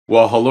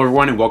Well, hello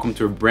everyone and welcome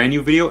to a brand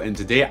new video, and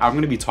today I'm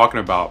going to be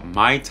talking about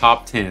my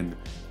top 10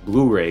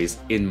 Blu-rays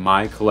in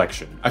my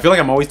collection. I feel like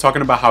I'm always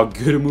talking about how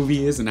good a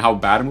movie is and how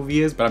bad a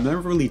movie is, but I'm never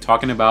really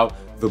talking about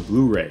the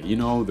Blu-ray, you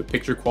know, the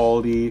picture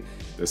quality,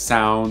 the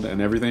sound and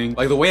everything.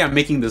 Like, the way I'm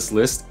making this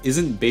list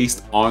isn't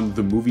based on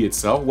the movie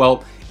itself.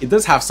 Well, it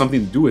does have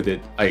something to do with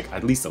it, like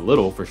at least a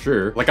little for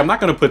sure. Like, I'm not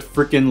gonna put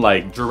freaking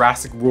like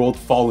Jurassic World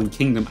Fallen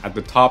Kingdom at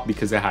the top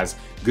because it has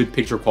good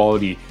picture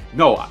quality.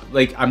 No,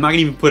 like I'm not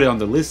gonna even put it on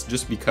the list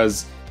just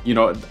because, you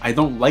know, I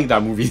don't like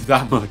that movie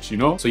that much, you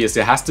know? So yes,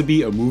 it has to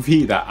be a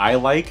movie that I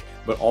like,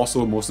 but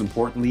also most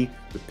importantly,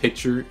 the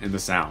picture and the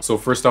sound. So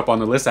first up on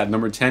the list at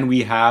number 10,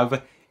 we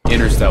have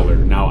Interstellar.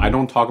 Now, I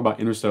don't talk about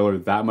Interstellar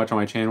that much on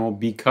my channel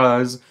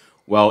because,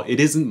 well, it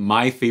isn't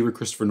my favorite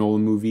Christopher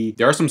Nolan movie.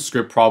 There are some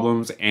script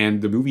problems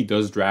and the movie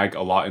does drag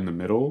a lot in the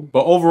middle.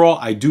 But overall,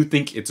 I do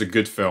think it's a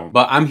good film.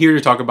 But I'm here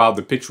to talk about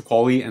the picture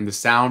quality and the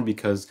sound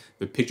because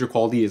the picture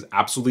quality is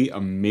absolutely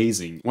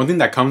amazing. One thing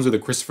that comes with a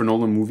Christopher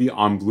Nolan movie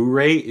on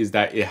Blu-ray is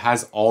that it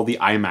has all the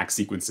IMAX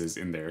sequences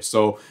in there.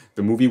 So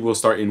the movie will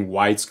start in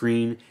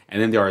widescreen,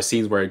 and then there are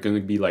scenes where it's going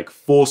to be like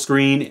full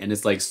screen and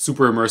it's like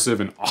super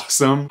immersive and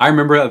awesome. I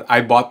remember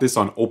I bought this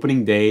on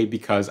opening day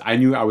because I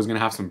knew I was going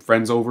to have some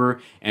friends over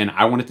and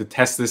I wanted to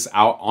test this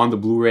out on the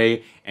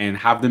Blu-ray and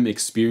have them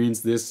experience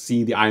this,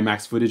 see the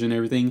IMAX footage and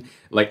everything.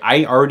 Like,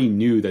 I already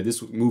knew that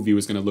this movie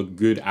was going to look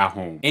good at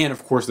home. And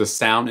of course, the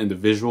sound and the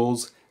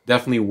visuals,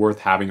 definitely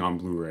worth having on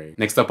Blu-ray.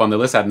 Next up on the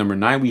list at number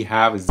 9, we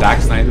have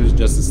Zack Snyder's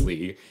Justice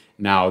League.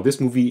 Now, this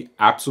movie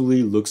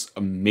absolutely looks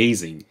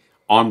amazing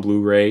on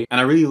Blu-ray, and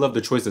I really love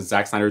the choice that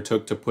Zack Snyder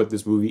took to put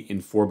this movie in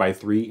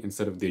 4:3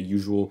 instead of the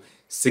usual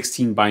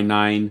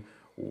 16:9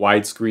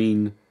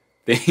 widescreen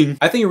thing.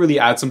 I think it really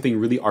adds something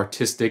really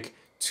artistic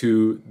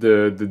to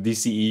the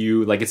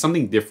DCEU. Like, it's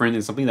something different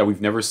and something that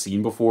we've never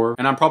seen before.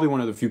 And I'm probably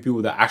one of the few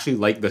people that actually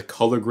like the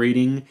color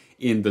grading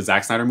in the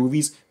Zack Snyder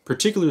movies,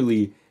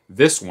 particularly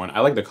this one.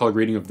 I like the color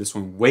grading of this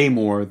one way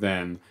more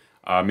than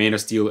Man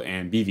of Steel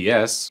and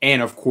BVS.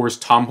 And of course,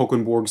 Tom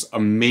Hokenborg's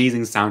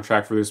amazing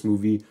soundtrack for this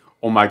movie.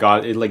 Oh my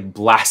god, it like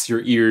blasts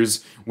your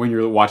ears when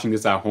you're watching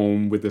this at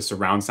home with the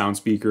surround sound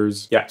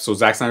speakers. Yeah, so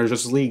Zack Snyder's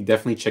Justice League,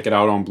 definitely check it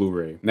out on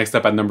Blu-ray. Next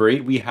up at number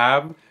 8, we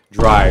have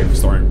Drive,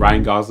 starring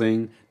Ryan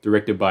Gosling,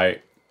 directed by,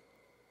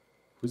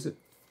 who's it?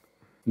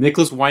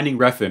 Nicholas Winding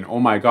Refn.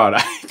 Oh my god,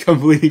 I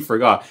completely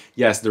forgot.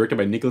 Yes, directed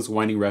by Nicholas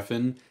Winding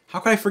Refn. How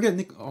could I forget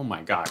Nick? Oh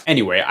my god.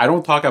 Anyway, I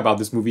don't talk about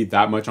this movie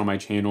that much on my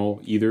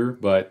channel either,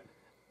 but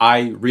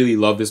I really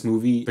love this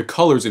movie. The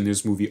colors in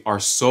this movie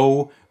are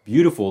so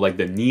beautiful, like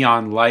the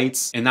neon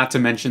lights, and not to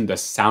mention the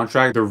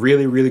soundtrack, the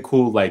really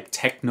cool like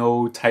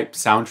techno type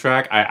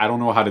soundtrack. I don't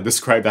know how to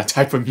describe that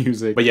type of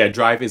music, but yeah,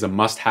 Drive is a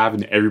must-have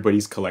in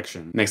everybody's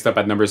collection. Next up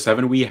at number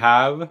 7, we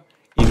have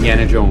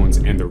Indiana Jones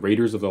and the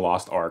Raiders of the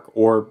Lost Ark,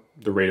 or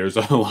the Raiders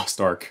of the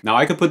Lost Ark. Now,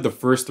 I could put the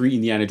first 3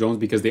 Indiana Jones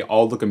because they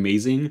all look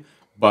amazing,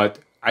 but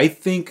I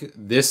think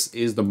this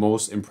is the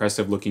most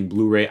impressive looking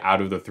Blu-ray out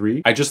of the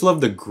 3. I just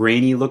love the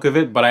grainy look of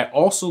it, but I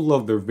also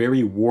love the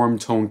very warm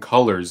tone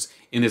colors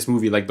in this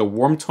movie. Like, the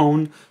warm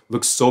tone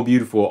looks so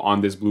beautiful on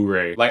this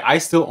Blu-ray. Like, I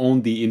still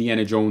own the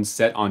Indiana Jones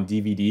set on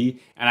DVD,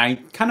 and I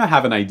kind of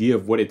have an idea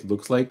of what it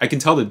looks like. I can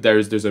tell that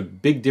there's a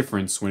big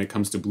difference when it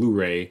comes to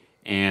Blu-ray,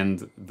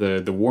 and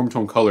the warm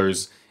tone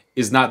colors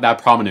is not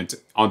that prominent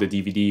on the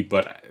DVD,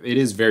 but it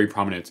is very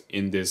prominent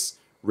in this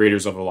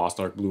Raiders of the Lost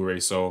Ark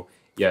Blu-ray. So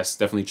yes,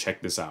 definitely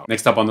check this out.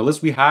 Next up on the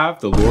list, we have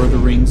the Lord of the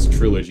Rings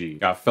trilogy.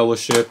 Got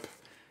Fellowship,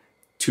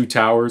 Two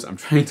Towers, and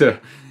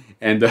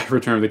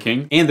Return of the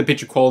King. And the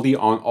picture quality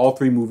on all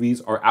 3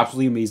 movies are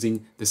absolutely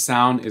amazing. The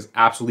sound is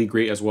absolutely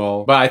great as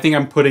well. But I think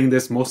I'm putting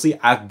this mostly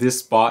at this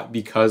spot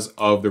because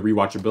of the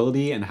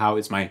rewatchability and how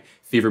it's my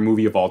favorite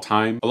movie of all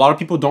time. A lot of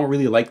people don't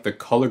really like the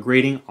color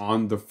grading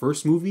on the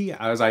first movie,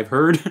 as I've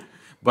heard,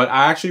 but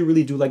I actually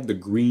really do like the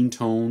green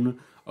tone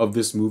of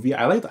this movie.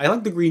 I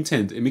like the green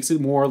tint. It makes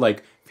it more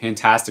like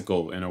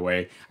fantastical in a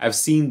way. I've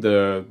seen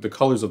the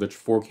colors of the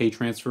 4K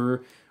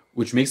transfer,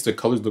 which makes the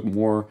colors look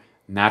more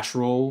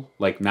natural,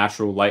 like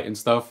natural light and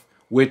stuff,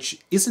 which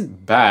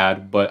isn't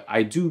bad, but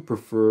I do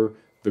prefer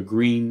the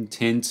green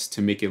tint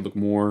to make it look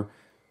more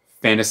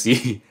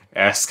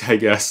fantasy-esque, I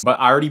guess. But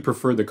I already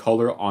prefer the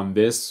color on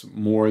this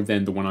more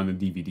than the one on the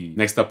DVD.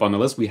 Next up on the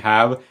list, we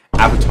have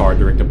Avatar,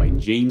 directed by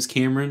James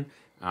Cameron.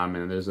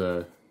 And there's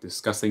a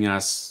disgusting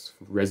ass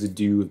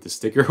residue of the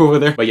sticker over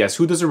there. But yes,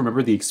 who doesn't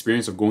remember the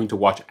experience of going to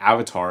watch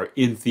Avatar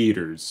in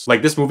theaters?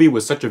 Like, this movie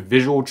was such a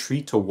visual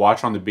treat to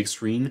watch on the big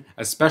screen,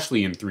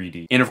 especially in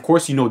 3D. And of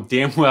course, you know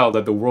damn well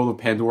that the world of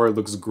Pandora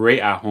looks great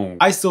at home.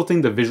 I still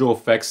think the visual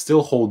effects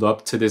still hold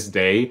up to this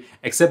day,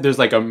 except there's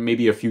like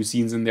maybe a few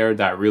scenes in there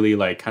that really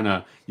like kind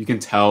of, you can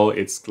tell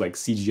it's like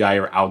CGI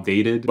or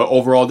outdated. But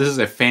overall, this is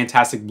a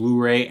fantastic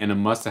Blu-ray and a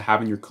must to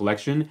have in your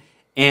collection.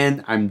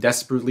 And I'm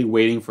desperately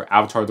waiting for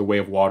Avatar: The Way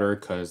of Water,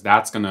 because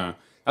that's gonna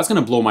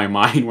blow my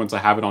mind once I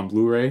have it on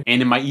Blu-ray.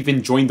 And it might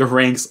even join the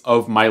ranks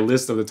of my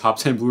list of the top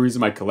 10 Blu-rays in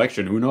my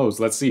collection. Who knows?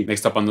 Let's see.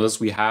 Next up on the list,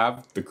 we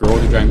have The Girl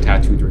with the Dragon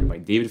Tattoo, directed by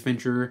David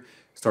Fincher.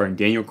 starring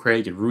Daniel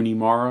Craig and Rooney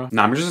Mara.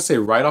 Now, I'm just gonna say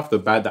right off the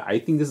bat that I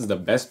think this is the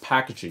best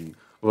packaging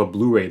of a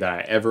Blu-ray that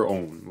I ever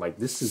owned. Like,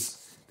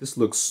 this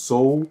looks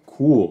so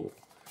cool.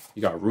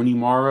 You got Rooney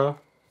Mara.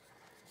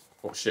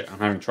 Oh shit, I'm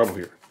having trouble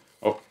here.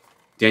 Oh,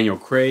 Daniel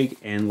Craig,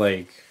 and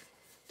like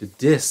the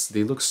discs,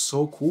 they look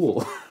so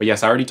cool. But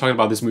yes, I already talked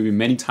about this movie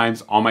many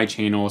times on my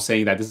channel,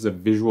 saying that this is a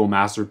visual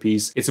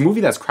masterpiece. It's a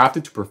movie that's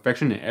crafted to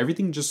perfection and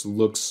everything just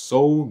looks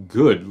so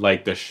good.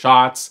 Like the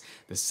shots,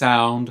 the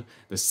sound,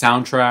 the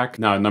soundtrack.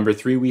 Now, at number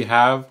 3, we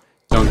have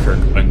Dunkirk,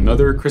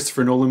 another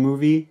Christopher Nolan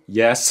movie.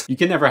 Yes, you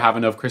can never have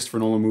enough Christopher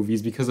Nolan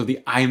movies because of the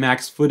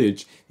IMAX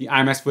footage. The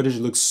IMAX footage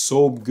looks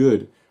so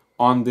good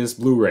on this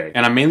Blu-ray.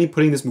 And I'm mainly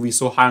putting this movie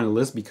so high on the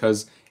list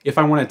because if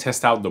I want to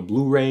test out the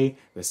Blu-ray,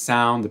 the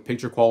sound, the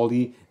picture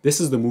quality, this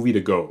is the movie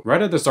to go.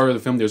 Right at the start of the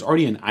film, there's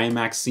already an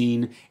IMAX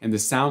scene and the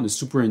sound is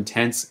super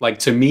intense. Like,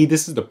 to me,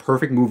 this is the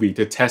perfect movie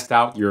to test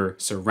out your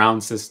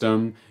surround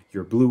system,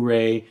 your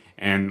Blu-ray,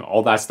 and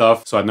all that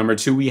stuff. So at number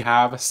 2, we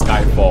have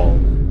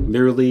Skyfall.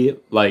 Literally,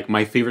 like,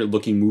 my favorite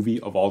looking movie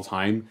of all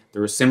time. The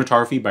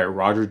cinematography by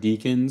Roger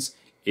Deakins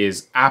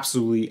is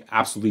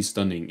absolutely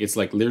stunning. It's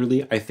like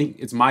literally, I think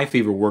it's my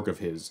favorite work of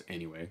his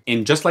anyway.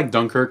 And just like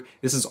Dunkirk,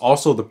 this is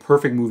also the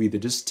perfect movie to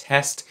just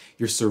test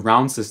your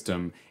surround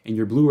system and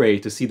your Blu-ray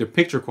to see the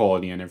picture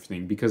quality and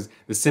everything, because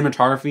the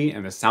cinematography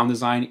and the sound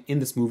design in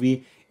this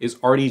movie is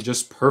already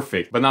just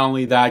perfect. But not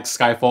only that,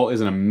 Skyfall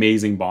is an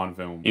amazing Bond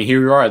film. And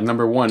here we are at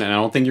number 1, and I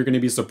don't think you're gonna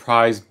be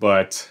surprised,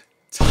 but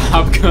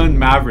Top Gun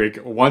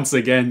Maverick, once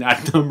again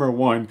at number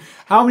 1.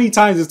 How many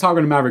times is Top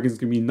Gun Maverick is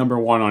gonna be number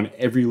 1 on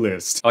every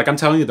list? Like, I'm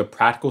telling you, the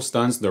practical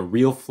stunts, the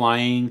real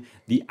flying,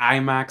 the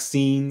IMAX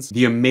scenes,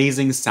 the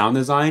amazing sound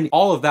design,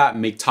 all of that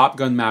make Top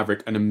Gun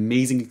Maverick an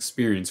amazing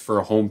experience for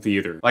a home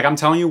theater. Like, I'm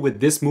telling you, with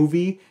this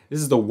movie,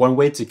 this is the one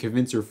way to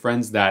convince your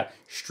friends that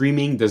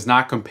streaming does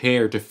not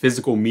compare to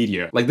physical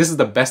media. Like, this is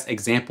the best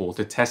example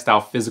to test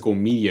out physical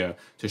media,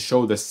 to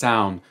show the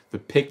sound, the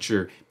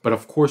picture, but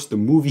of course the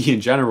movie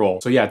in general.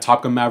 So yeah,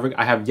 Top Gun Maverick,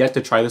 I have yet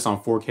to try this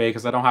on 4K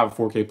because I don't have a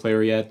 4K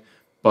player yet,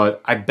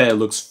 but I bet it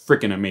looks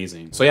freaking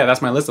amazing. So yeah,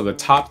 that's my list of the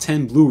top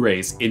 10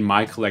 Blu-rays in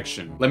my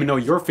collection. Let me know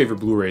your favorite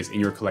Blu-rays in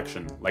your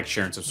collection. Like,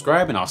 share, and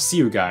subscribe, and I'll see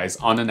you guys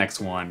on the next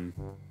one.